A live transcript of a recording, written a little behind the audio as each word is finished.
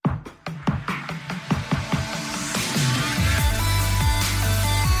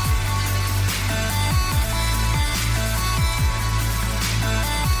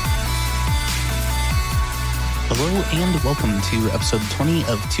and welcome to episode 20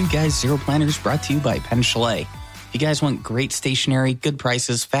 of Two Guys, Zero Planners, brought to you by Pen Chalet. If you guys want great stationery, good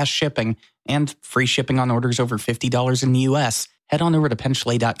prices, fast shipping, and free shipping on orders over $50 in the US, head on over to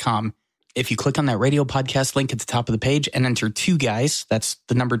penchalet.com. If you click on that radio podcast link at the top of the page and enter 2 guys, that's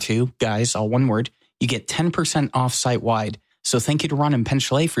the number 2, guys, all one word, you get 10% off site-wide. So thank you to Ron and Pen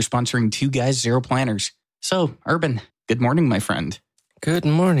Chalet for sponsoring Two Guys, Zero Planners. So, Urban, good morning, my friend. Good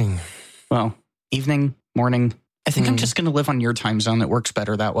morning. Well, evening, morning. I think I'm just going to live on your time zone. It works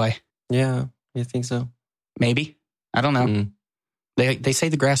better that way. Yeah, you think so? Maybe. I don't know. They say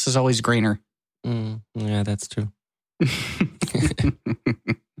the grass is always greener. Yeah, that's true.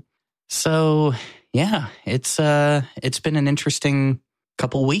 So, yeah, it's been an interesting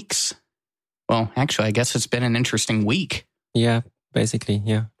couple weeks. Well, actually, I guess it's been an interesting week. Yeah, basically,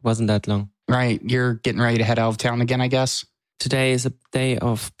 yeah. It wasn't that long. Right. You're getting ready to head out of town again, I guess? Today is a day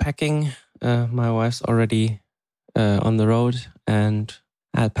of packing. My wife's already on the road, and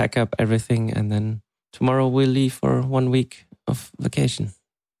I'll pack up everything, and then tomorrow we'll leave for 1 week of vacation.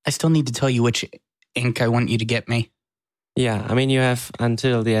 I still need to tell you which ink I want you to get me. Yeah, I mean, you have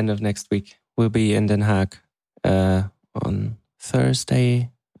until the end of next week. We'll be in Den Haag on Thursday,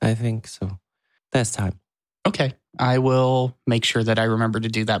 I think, so there's time. Okay. I will make sure that I remember to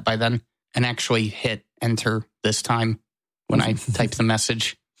do that by then and actually hit enter this time when I type the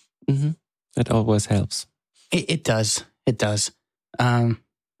message. That always helps. It does. It does.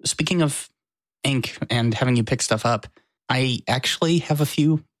 Speaking of ink and having you pick stuff up, I actually have a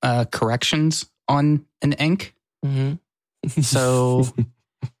few corrections on an ink. So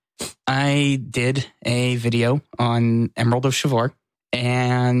I did a video on Emerald of Chivor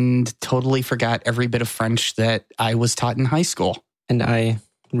and totally forgot every bit of French that I was taught in high school. And I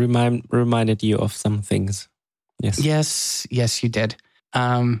reminded you of some things. Yes, you did.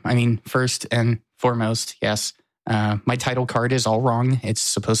 I mean, first and foremost, yes. My title card is all wrong. It's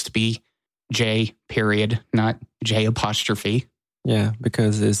supposed to be J period, not J apostrophe. Yeah,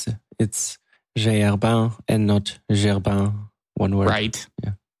 because it's Gerbin and not Gerbin, one word. Right.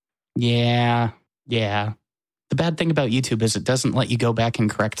 Yeah. The bad thing about YouTube is it doesn't let you go back and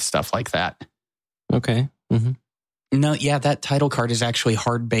correct stuff like that. Okay. No, yeah, that title card is actually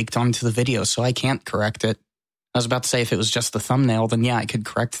hard baked onto the video, so I can't correct it. I was about to say if it was just the thumbnail, then yeah, I could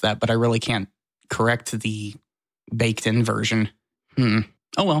correct that, but I really can't correct the baked in version. Oh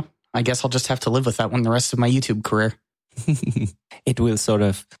well, I guess I'll just have to live with that one the rest of my YouTube career. It will sort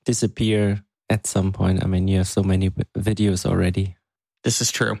of disappear at some point. I mean, you have so many videos already. This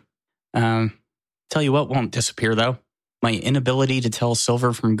is true. Tell you what won't disappear, though. My inability to tell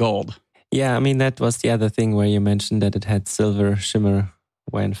silver from gold. Yeah, I mean, that was the other thing where you mentioned that it had silver shimmer,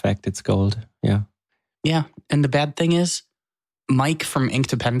 where in fact it's gold. Yeah. Yeah, and the bad thing is, Mike from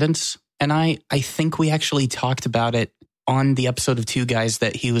Inkdependence and I think we actually talked about it on the episode of Two Guys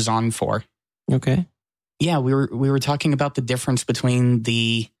that he was on for. Okay. Yeah, we were talking about the difference between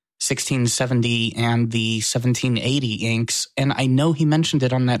the 1670 and the 1780 inks, and I know he mentioned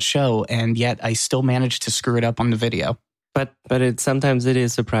it on that show, and yet I still managed to screw it up on the video. But sometimes it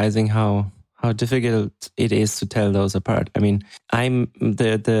is surprising how difficult it is to tell those apart. I mean, I'm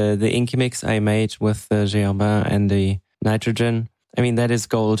the inky mix I made with the Gerbin and the nitrogen. I mean, that is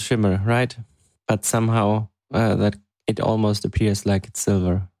gold shimmer, right? But somehow that it almost appears like it's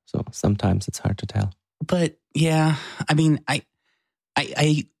silver. So sometimes it's hard to tell. But yeah, I mean,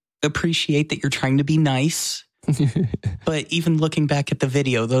 I appreciate that you're trying to be nice. But even looking back at the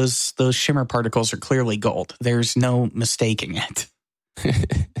video, those shimmer particles are clearly gold. There's no mistaking it.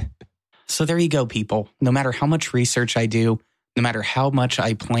 So there you go, people. No matter how much research I do, no matter how much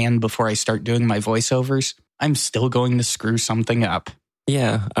I plan before I start doing my voiceovers, I'm still going to screw something up.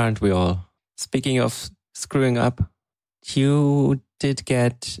 Yeah, aren't we all? Speaking of screwing up, you did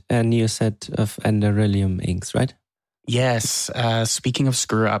get a new set of Andurilium inks, right? Yes. Speaking of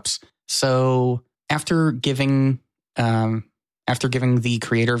screw-ups, so after giving the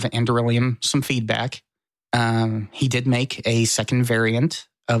creator of Andurilium some feedback, he did make a second variant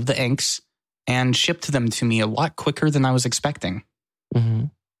of the inks and shipped them to me a lot quicker than I was expecting.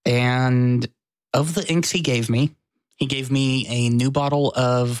 And of the inks he gave me a new bottle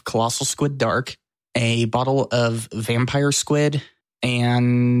of Colossal Squid Dark, a bottle of Vampire Squid,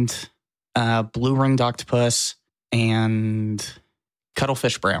 and Blue Ringed Octopus, and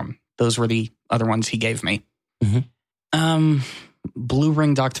Cuttlefish Brown. Those were the other ones he gave me. Blue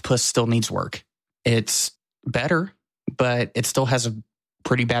Ringed Octopus still needs work. It's better, but it still has a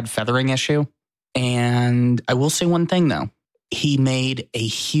pretty bad feathering issue. And I will say one thing, though. He made a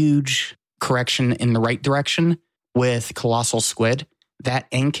huge correction in the right direction with Colossal Squid. That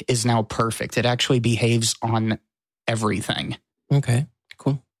ink is now perfect. It actually behaves on everything. Okay,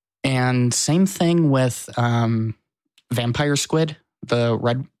 cool. And same thing with Vampire Squid, the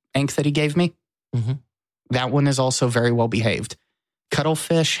red ink that he gave me. Mm-hmm. That one is also very well behaved.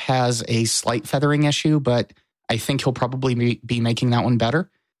 Cuttlefish has a slight feathering issue, but I think he'll probably be making that one better.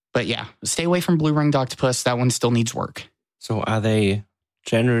 But yeah, stay away from Blue Ringed Octopus. That one still needs work. So are they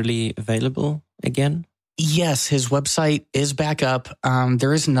generally available again? Yes, his website is back up.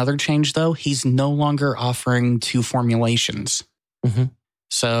 There is another change, though. He's no longer offering 2 formulations. Mm-hmm.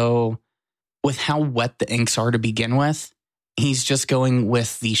 So with how wet the inks are to begin with, he's just going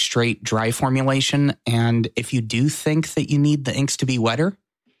with the straight dry formulation. And if you do think that you need the inks to be wetter,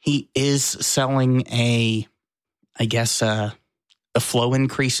 he is selling a flow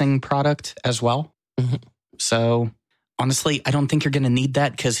increasing product as well. Mm-hmm. So honestly, I don't think you're going to need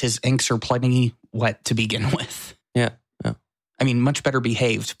that because his inks are plenty wet to begin with. Yeah. I mean, much better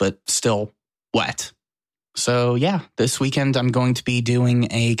behaved, but still wet. So yeah, this weekend I'm going to be doing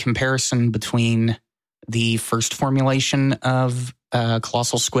a comparison between the first formulation of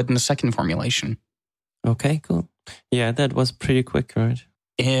Colossal Squid and the second formulation. Okay, cool. Yeah, that was pretty quick, right?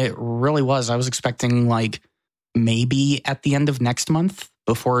 It really was. I was expecting like maybe at the end of next month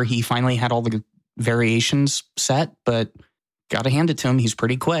before he finally had all the variations set, but got to hand it to him. He's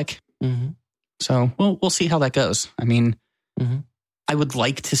pretty quick. Mm-hmm. So we'll see how that goes. I mean, mm-hmm. I would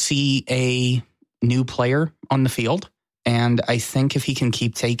like to see a new player on the field. And I think if he can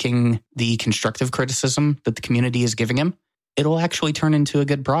keep taking the constructive criticism that the community is giving him, it'll actually turn into a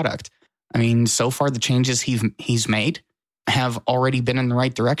good product. I mean, so far the changes he's made have already been in the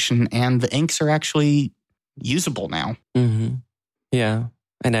right direction, and the inks are actually usable now. Mm-hmm. Yeah.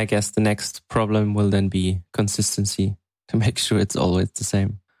 And I guess the next problem will then be consistency to make sure it's always the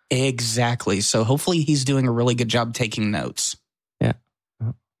same. Exactly. So hopefully he's doing a really good job taking notes. Yeah.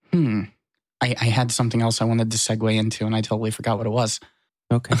 I had something else I wanted to segue into, and I totally forgot what it was.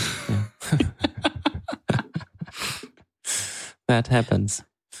 Okay. Yeah. That happens.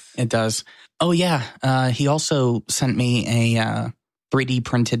 It does. Oh, yeah. He also sent me a 3D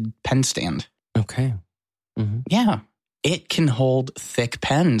printed pen stand. Okay. Mm-hmm. Yeah. It can hold thick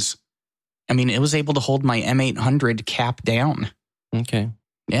pens. I mean, it was able to hold my M800 cap down. Okay.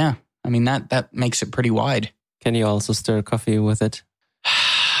 Yeah. I mean, that makes it pretty wide. Can you also stir coffee with it?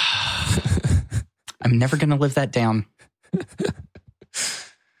 I'm never going to live that down.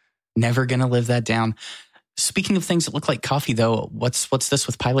 Never going to live that down. Speaking of things that look like coffee, though, what's this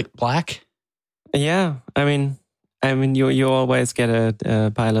with Pilot Black? Yeah, I mean, you always get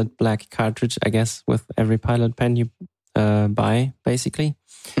a Pilot Black cartridge, I guess, with every Pilot pen you buy, basically.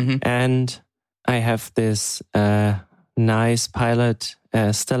 Mm-hmm. And I have this nice Pilot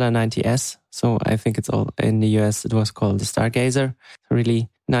Stellar 90S. So I think it's all in the US. It was called the Stargazer. A really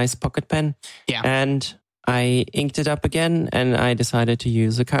nice pocket pen. Yeah. And I inked it up again, and I decided to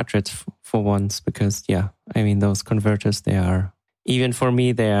use a cartridge for once because, yeah, I mean, those converters, they are, even for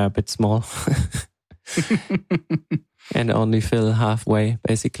me, they are a bit small and only fill halfway,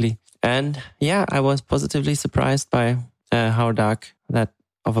 basically. And yeah, I was positively surprised by how dark that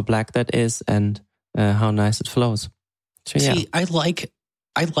of a black that is and how nice it flows. So, yeah. See, I like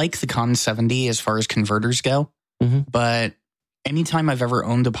the Con 70 as far as converters go, mm-hmm. but anytime I've ever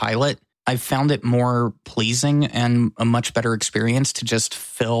owned a Pilot, I've found it more pleasing and a much better experience to just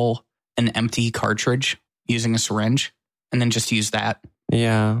fill an empty cartridge using a syringe and then just use that.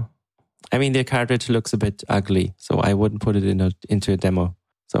 Yeah. I mean, the cartridge looks a bit ugly, so I wouldn't put it into a demo.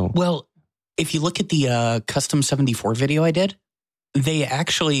 So, well, if you look at the Custom 74 video I did, they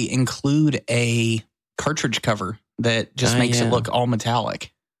actually include a cartridge cover that just makes it look all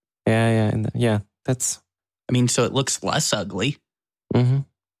metallic. Yeah. That's. I mean, so it looks less ugly. Mm-hmm.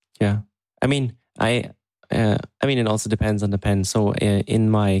 Yeah. I mean, it also depends on the pen. So in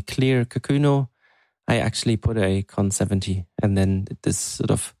my clear Kakuno, I actually put a Con 70, and then this sort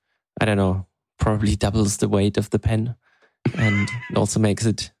of, I don't know, probably doubles the weight of the pen, and it also makes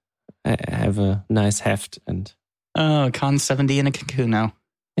it have a nice heft. And Con 70 and a Kakuno.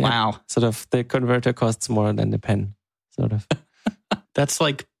 Yeah, wow. Sort of the converter costs more than the pen, sort of. That's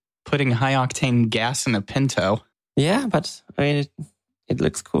like putting high octane gas in a Pinto. Yeah, but I mean, it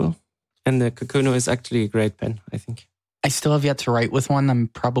looks cool. And the Kakuno is actually a great pen, I think. I still have yet to write with one. I'm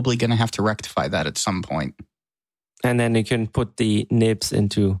probably going to have to rectify that at some point. And then you can put the nibs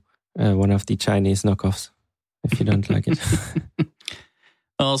into one of the Chinese knockoffs if you don't like it.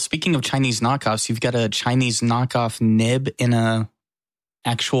 Well, speaking of Chinese knockoffs, you've got a Chinese knockoff nib in a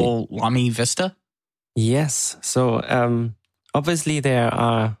actual Lamy Vista? Yes. So obviously there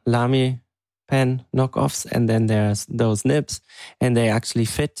are Lamy pen knockoffs, and then there's those nibs, and they actually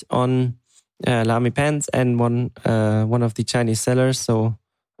fit on Lamy pens and one of the Chinese sellers. So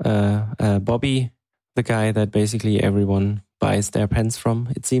Bobby, the guy that basically everyone buys their pens from,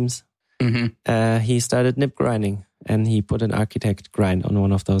 it seems. Mm-hmm. He started nib grinding and he put an Architect grind on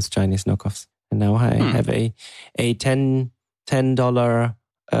one of those Chinese knockoffs. And now I have a $10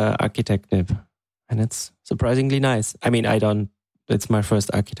 Architect nib. And it's surprisingly nice. I mean, it's my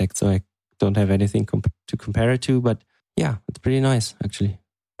first Architect, so I don't have anything to compare it to. But yeah, it's pretty nice, actually.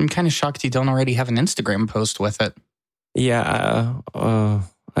 I'm kind of shocked you don't already have an Instagram post with it. Yeah,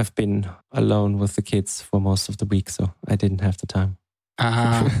 I've been alone with the kids for most of the week, so I didn't have the time.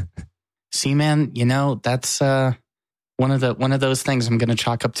 See, man, that's one of those things I'm going to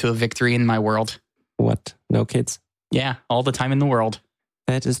chalk up to a victory in my world. What? No kids? Yeah, all the time in the world.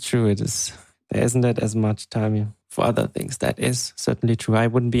 That is true. It is. There isn't that as much time for other things. That is certainly true. I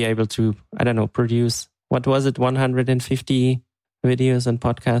wouldn't be able to, produce, what was it, 150 videos and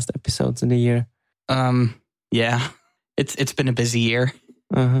podcast episodes in a year? Yeah. It's been a busy year.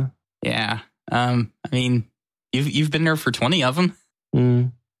 Uh-huh. Yeah. I mean, you've been there for 20 of them.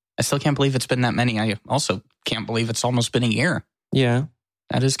 Mm. I still can't believe it's been that many. I also can't believe it's almost been a year. Yeah.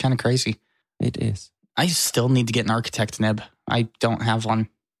 That is kind of crazy. It is. I still need to get an Architect nib. I don't have one.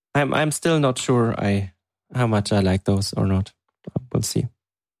 I'm still not sure how much I like those or not. We'll see.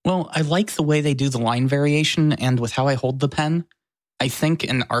 Well, I like the way they do the line variation, and with how I hold the pen, I think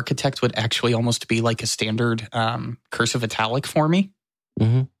an Architect would actually almost be like a standard cursive italic for me.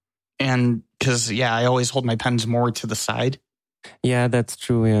 Mm-hmm. And because, I always hold my pens more to the side. Yeah, that's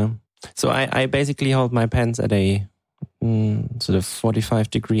true, yeah. So I basically hold my pens at a sort of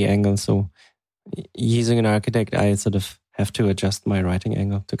 45-degree angle. So using an Architect, I sort of have to adjust my writing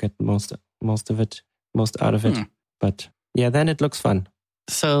angle to get most out of it. But yeah, then it looks fun.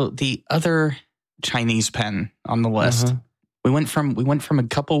 So the other Chinese pen on the list, we went from a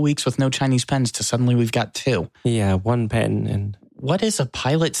couple weeks with no Chinese pens to suddenly we've got two. Yeah, one pen. And what is a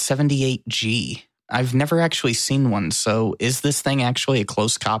Pilot 78G? I've never actually seen one. So is this thing actually a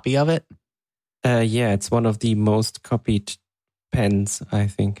close copy of it? Yeah, it's one of the most copied pens, I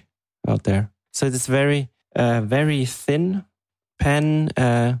think, out there. So it's very thin pen.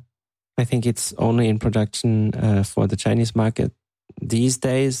 I think it's only in production for the Chinese market these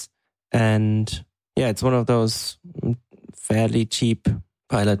days. And yeah, it's one of those fairly cheap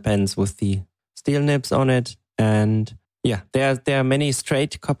Pilot pens with the steel nibs on it. And yeah, there are many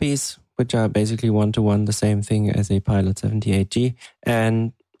straight copies, which are basically one-to-one the same thing as a Pilot 78G.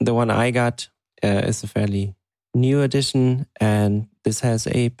 And the one I got is a fairly new edition, and this has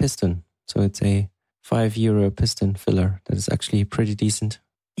a piston. So it's a €5 piston filler that is actually pretty decent.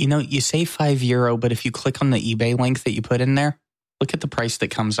 You say €5, but if you click on the eBay link that you put in there, look at the price that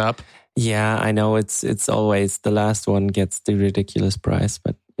comes up. Yeah, I know it's always the last one gets the ridiculous price,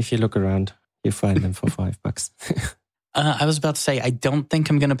 but if you look around, you find them for $5. I was about to say, I don't think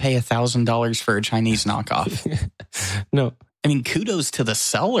I'm going to pay $1,000 for a Chinese knockoff. No. I mean, kudos to the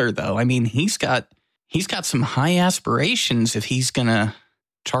seller, though. I mean, he's got some high aspirations if he's going to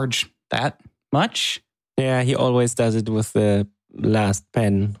charge that much. Yeah, he always does it with the last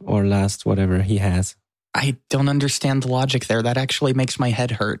pen or last whatever he has. I don't understand the logic there. That actually makes my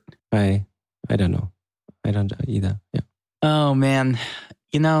head hurt. I don't know. I don't either. Yeah. Oh, man.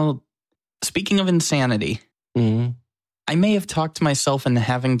 Speaking of insanity, I may have talked myself into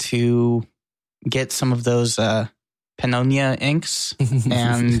having to get some of those Pannonia inks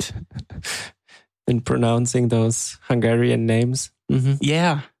and in pronouncing those Hungarian names. Mm-hmm.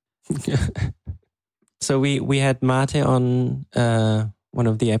 Yeah. So we had Mate on one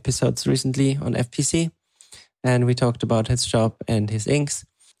of the episodes recently on FPC, and we talked about his shop and his inks.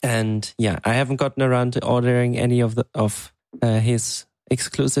 And yeah, I haven't gotten around to ordering any of his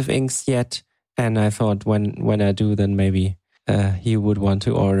exclusive inks yet. And I thought when I do, then maybe he would want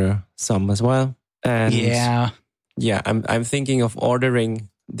to order some as well. And yeah, I'm thinking of ordering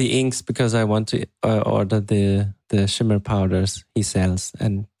the inks because I want to order the shimmer powders he sells,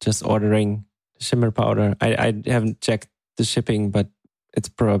 and just ordering shimmer powder. I haven't checked the shipping, but it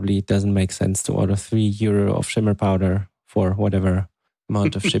probably doesn't make sense to order €3 of shimmer powder for whatever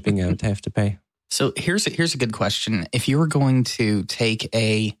amount of shipping I would have to pay. So here's a good question. If you were going to take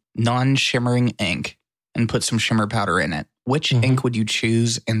a non-shimmering ink and put some shimmer powder in it, which ink would you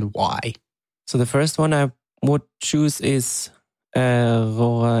choose and why? So the first one I would choose is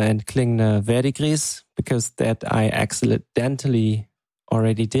Rohrer and Klingner Verdigris, because that I accidentally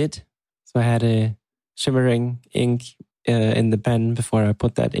already did. So I had a shimmering ink in the pen before I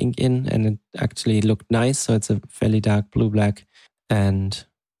put that ink in, and it actually looked nice. So it's a fairly dark blue-black, and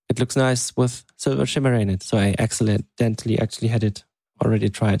it looks nice with silver shimmer in it. So I accidentally actually had it already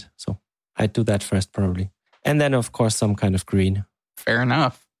tried. So I'd do that first probably. And then, of course, some kind of green. Fair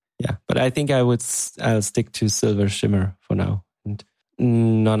enough. Yeah, but I think I'll stick to silver shimmer for now. And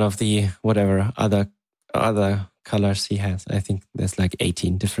none of the whatever other colors he has. I think there's like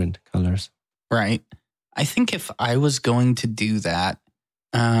 18 different colors. Right. I think if I was going to do that,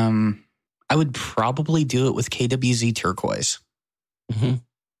 I would probably do it with KWZ turquoise. Mm-hmm.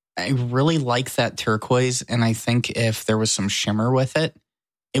 I really like that turquoise, and I think if there was some shimmer with it,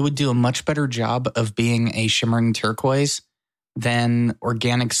 it would do a much better job of being a shimmering turquoise than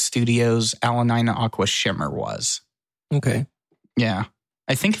Organic Studios Alanine Aqua Shimmer was. Okay. Yeah.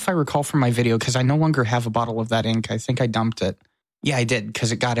 I think if I recall from my video, because I no longer have a bottle of that ink, I think I dumped it. Yeah, I did,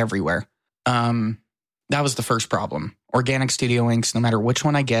 because it got everywhere. That was the first problem. Organic Studio inks, no matter which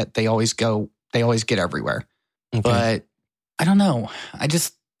one I get, they always get everywhere. Okay. But I don't know.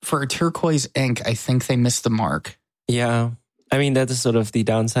 For a turquoise ink, I think they missed the mark. Yeah. I mean, that is sort of the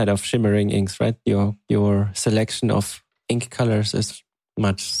downside of shimmering inks, right? Your selection of ink colors is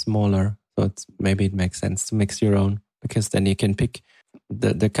much smaller. So maybe it makes sense to mix your own, because then you can pick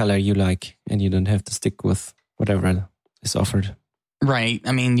the color you like and you don't have to stick with whatever is offered. Right.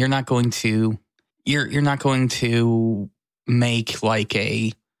 I mean, you're not going to make like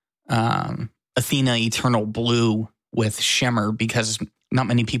a Athena Eternal Blue with shimmer, because not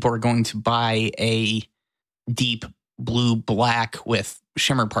many people are going to buy a deep blue black with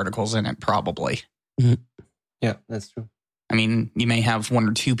shimmer particles in it, probably. Mm-hmm. Yeah, that's true. I mean, you may have one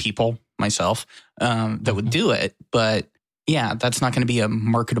or two people, myself, that would do it, but yeah, that's not going to be a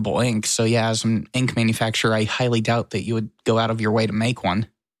marketable ink. So yeah, as an ink manufacturer, I highly doubt that you would go out of your way to make one.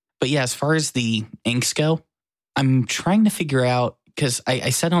 But yeah, as far as the inks go, I'm trying to figure out, because I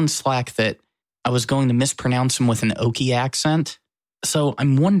said on Slack that I was going to mispronounce them with an Okie accent. So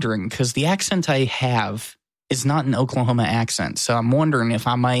I'm wondering, because the accent I have is not an Oklahoma accent. So I'm wondering if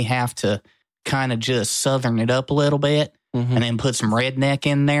I may have to kind of just southern it up a little bit, mm-hmm. and then put some redneck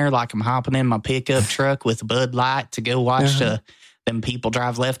in there, like I'm hopping in my pickup truck with a Bud Light to go watch them people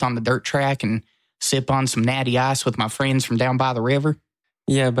drive left on the dirt track and sip on some natty ice with my friends from down by the river.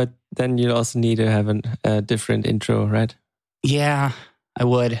 Yeah, but then you also need to have a different intro, right? Yeah, I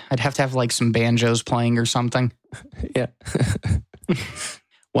would. I'd have to have like some banjos playing or something. Yeah.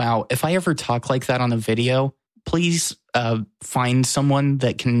 Wow. If I ever talk like that on a video, please find someone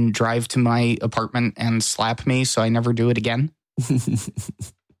that can drive to my apartment and slap me so I never do it again.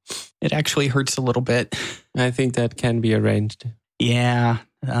 It actually hurts a little bit. I think that can be arranged. Yeah.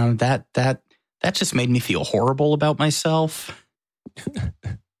 That just made me feel horrible about myself.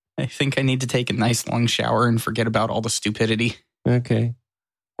 I think I need to take a nice long shower and forget about all the stupidity. Okay.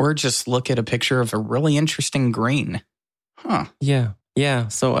 Or just look at a picture of a really interesting green. Huh. Yeah.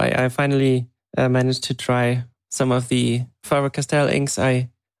 So I finally managed to try some of the Faber-Castell inks I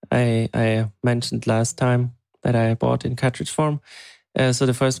mentioned last time that I bought in cartridge form. So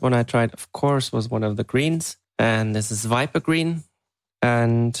the first one I tried, of course, was one of the greens, and this is Viper Green.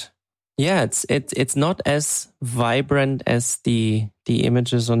 And yeah, it's not as vibrant as the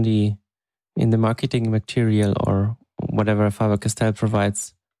images in the marketing material or whatever Faber-Castell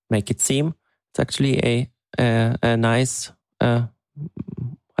provides make it seem. It's actually a nice, I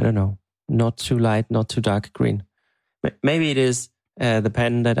don't know, not too light, not too dark green. Maybe it is the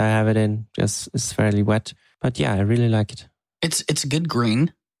pen that I have it in just is fairly wet, but yeah, I really like it. It's a good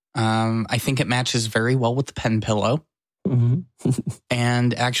green. I think it matches very well with the pen pillow. Mm-hmm.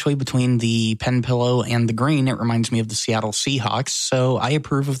 And actually, between the pen pillow and the green, it reminds me of the Seattle Seahawks. So I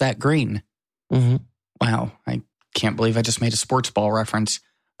approve of that green. Mm-hmm. Wow, I can't believe I just made a sports ball reference.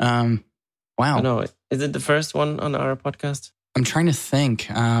 Wow. Oh, no, is it the first one on our podcast? I'm trying to think.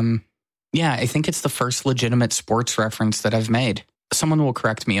 Yeah, I think it's the first legitimate sports reference that I've made. Someone will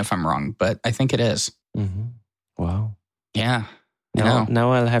correct me if I'm wrong, but I think it is. Mm-hmm. Wow. Yeah.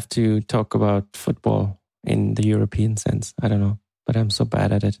 Now I'll have to talk about football in the European sense. I don't know, but I'm so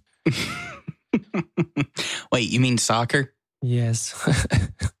bad at it. Wait, you mean soccer? Yes.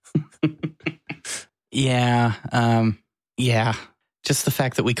 Yeah. Yeah. Just the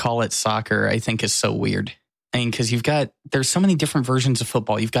fact that we call it soccer, I think, is so weird. I mean, because there's so many different versions of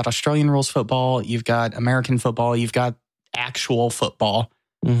football. You've got Australian rules football, you've got American football, you've got actual football.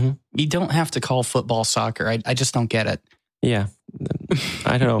 Mm-hmm. You don't have to call football soccer. I just don't get it. Yeah.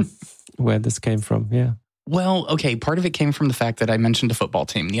 I don't know where this came from. Yeah. Well, okay, part of it came from the fact that I mentioned a football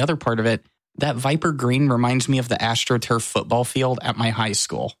team. The other part of it, that Viper Green reminds me of the AstroTurf football field at my high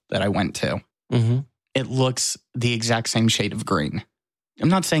school that I went to. Mm-hmm. It looks the exact same shade of green. I'm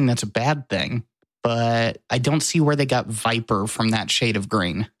not saying that's a bad thing, but I don't see where they got Viper from that shade of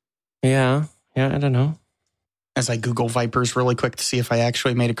green. Yeah, I don't know. as I Google Vipers really quick to see if I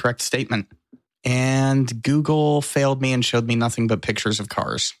actually made a correct statement. And Google failed me and showed me nothing but pictures of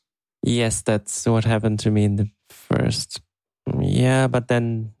cars. Yes, that's what happened to me in the first. Yeah, but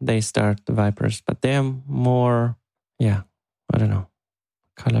then they start the Vipers. But they're more, I don't know.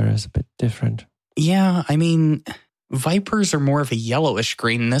 Color is a bit different. Yeah, I mean, Vipers are more of a yellowish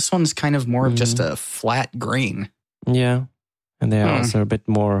green. This one's kind of more of just a flat green. Yeah, and they're also a bit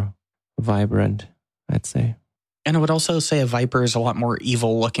more vibrant, I'd say. And I would also say a Viper is a lot more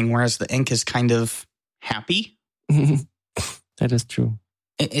evil looking, whereas the ink is kind of happy. That is true.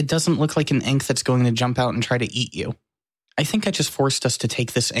 It doesn't look like an ink that's going to jump out and try to eat you. I think I just forced us to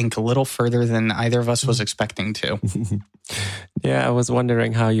take this ink a little further than either of us was expecting to. Yeah, I was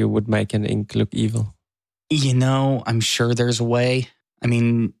wondering how you would make an ink look evil. You know, I'm sure there's a way. I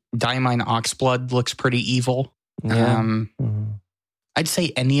mean, Diamine Oxblood looks pretty evil. Yeah. I'd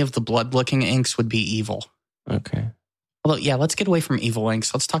say any of the blood-looking inks would be evil. Okay. Although, yeah, let's get away from evil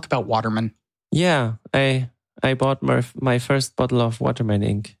inks. Let's talk about Waterman. Yeah, I bought my first bottle of Waterman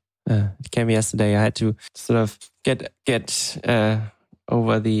ink. It came yesterday. I had to sort of get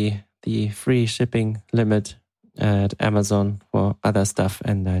over the free shipping limit at Amazon for other stuff,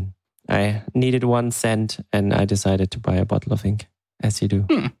 and then I needed 1 cent, and I decided to buy a bottle of ink, as you do.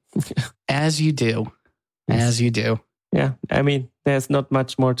 As you do. Yes. As you do. Yeah, I mean, there's not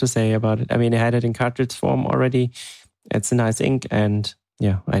much more to say about it. I mean, I had it in cartridge form already. It's a nice ink, and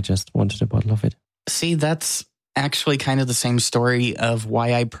yeah, I just wanted a bottle of it. See, that's actually kind of the same story of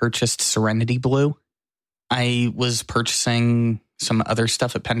why I purchased Serenity Blue. I was purchasing some other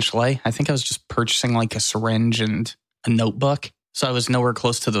stuff at Pen Chalet. I think I was just purchasing like a syringe and a notebook. So I was nowhere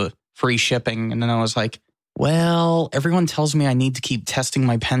close to the free shipping. And then I was like, well, everyone tells me I need to keep testing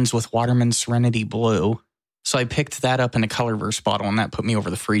my pens with Waterman Serenity Blue. So I picked that up in a Colorverse bottle, and that put me over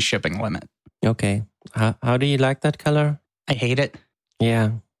the free shipping limit. Okay. How do you like that color? I hate it.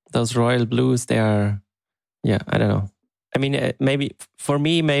 Yeah. Those royal blues, they are, I don't know. I mean, maybe for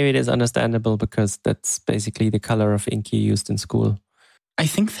me, maybe it is understandable because that's basically the color of ink you used in school. I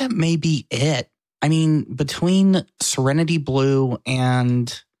think that may be it. I mean, between Serenity Blue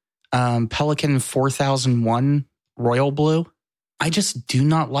and Pelikan 4001 Royal Blue, I just do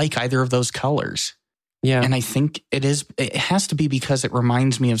not like either of those colors. Yeah. And I think it has to be because it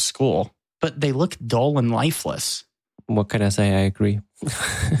reminds me of school, but they look dull and lifeless. What can I say? I agree.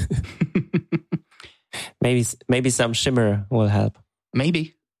 Maybe some shimmer will help.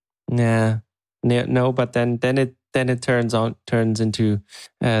 Maybe. Yeah. No, but then it turns into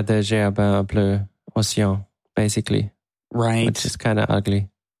the Gerbin Bleu Océan, basically. Right. Which is kind of ugly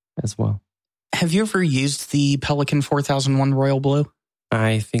as well. Have you ever used the Pelikan 4001 Royal Blue?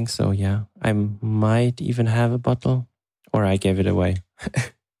 I think so, yeah. I might even have a bottle, or I gave it away.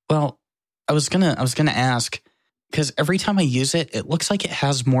 Well, I was gonna ask, because every time I use it, it looks like it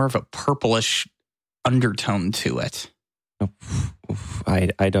has more of a purplish undertone to it.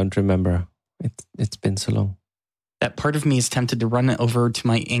 I don't remember. It's been so long. That part of me is tempted to run it over to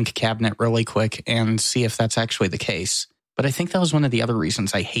my ink cabinet really quick and see if that's actually the case. But I think that was one of the other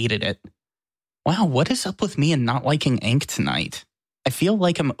reasons I hated it. Wow, what is up with me and not liking ink tonight? I feel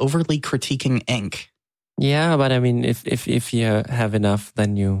like I'm overly critiquing ink. Yeah, but I mean, if you have enough,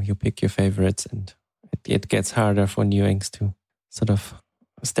 then you pick your favorites, and it gets harder for new inks to sort of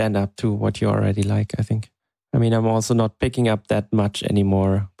stand up to what you already like, I think. I mean, I'm also not picking up that much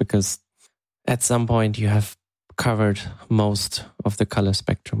anymore because at some point you have covered most of the color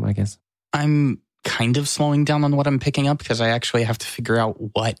spectrum, I guess. I'm kind of slowing down on what I'm picking up because I actually have to figure out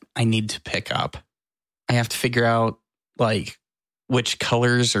what I need to pick up. I have to figure out like which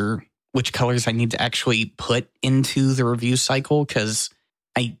colors I need to actually put into the review cycle because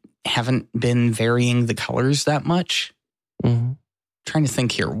I haven't been varying the colors that much. Mm-hmm. Trying to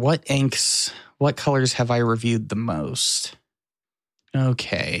think here. What colors have I reviewed the most?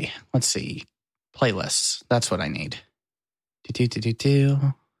 Okay, let's see. Playlists. That's what I need.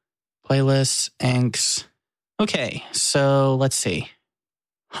 Playlists, inks. Okay, so let's see.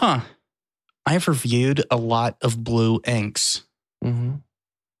 I've reviewed a lot of blue inks. Mm-hmm.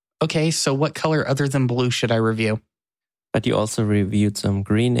 Okay, so what color other than blue should I review? But you also reviewed some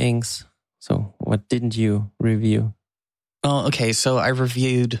green inks. So what didn't you review? Oh, okay, so I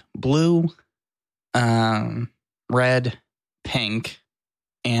reviewed blue, red, pink,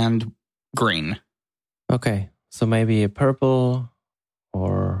 and green. Okay, so maybe a purple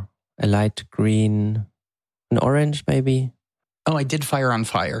or a light green, an orange maybe? Oh, I did Fire on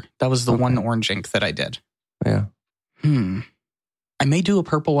Fire. That was the one orange ink that I did. Yeah. I may do a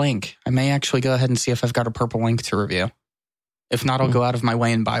purple ink. I may actually go ahead and see if I've got a purple ink to review. If not, I'll go out of my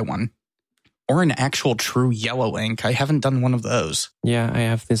way and buy one. Or an actual true yellow ink. I haven't done one of those. Yeah, I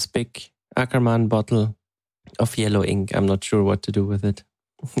have this big Ackerman bottle of yellow ink. I'm not sure what to do with it.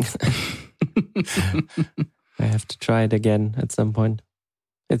 I have to try it again at some point.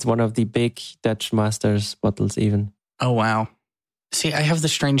 It's one of the big Dutch Masters bottles even. Oh, wow. See, I have the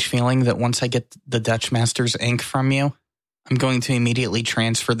strange feeling that once I get the Dutch Masters ink from you, I'm going to immediately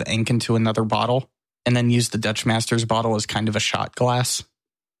transfer the ink into another bottle and then use the Dutch Masters bottle as kind of a shot glass.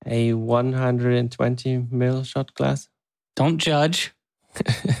 A 120 ml shot glass? Don't judge.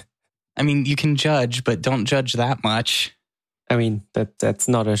 I mean, you can judge, but don't judge that much. I mean, that's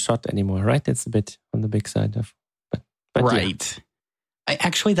not a shot anymore, right? It's a bit on the big side of, but right. Yeah.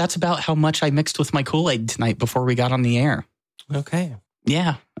 Actually, that's about how much I mixed with my Kool-Aid tonight before we got on the air. Okay.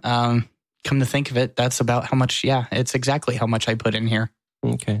 Yeah. Come to think of it, that's about how much. Yeah, it's exactly how much I put in here.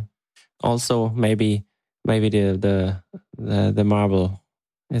 Okay. Also, maybe the marble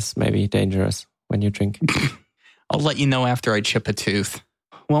is maybe dangerous when you drink. I'll let you know after I chip a tooth.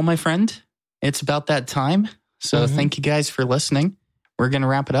 Well, my friend, it's about that time. So thank you guys for listening. We're going to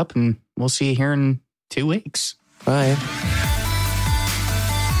wrap it up and we'll see you here in 2 weeks. Bye.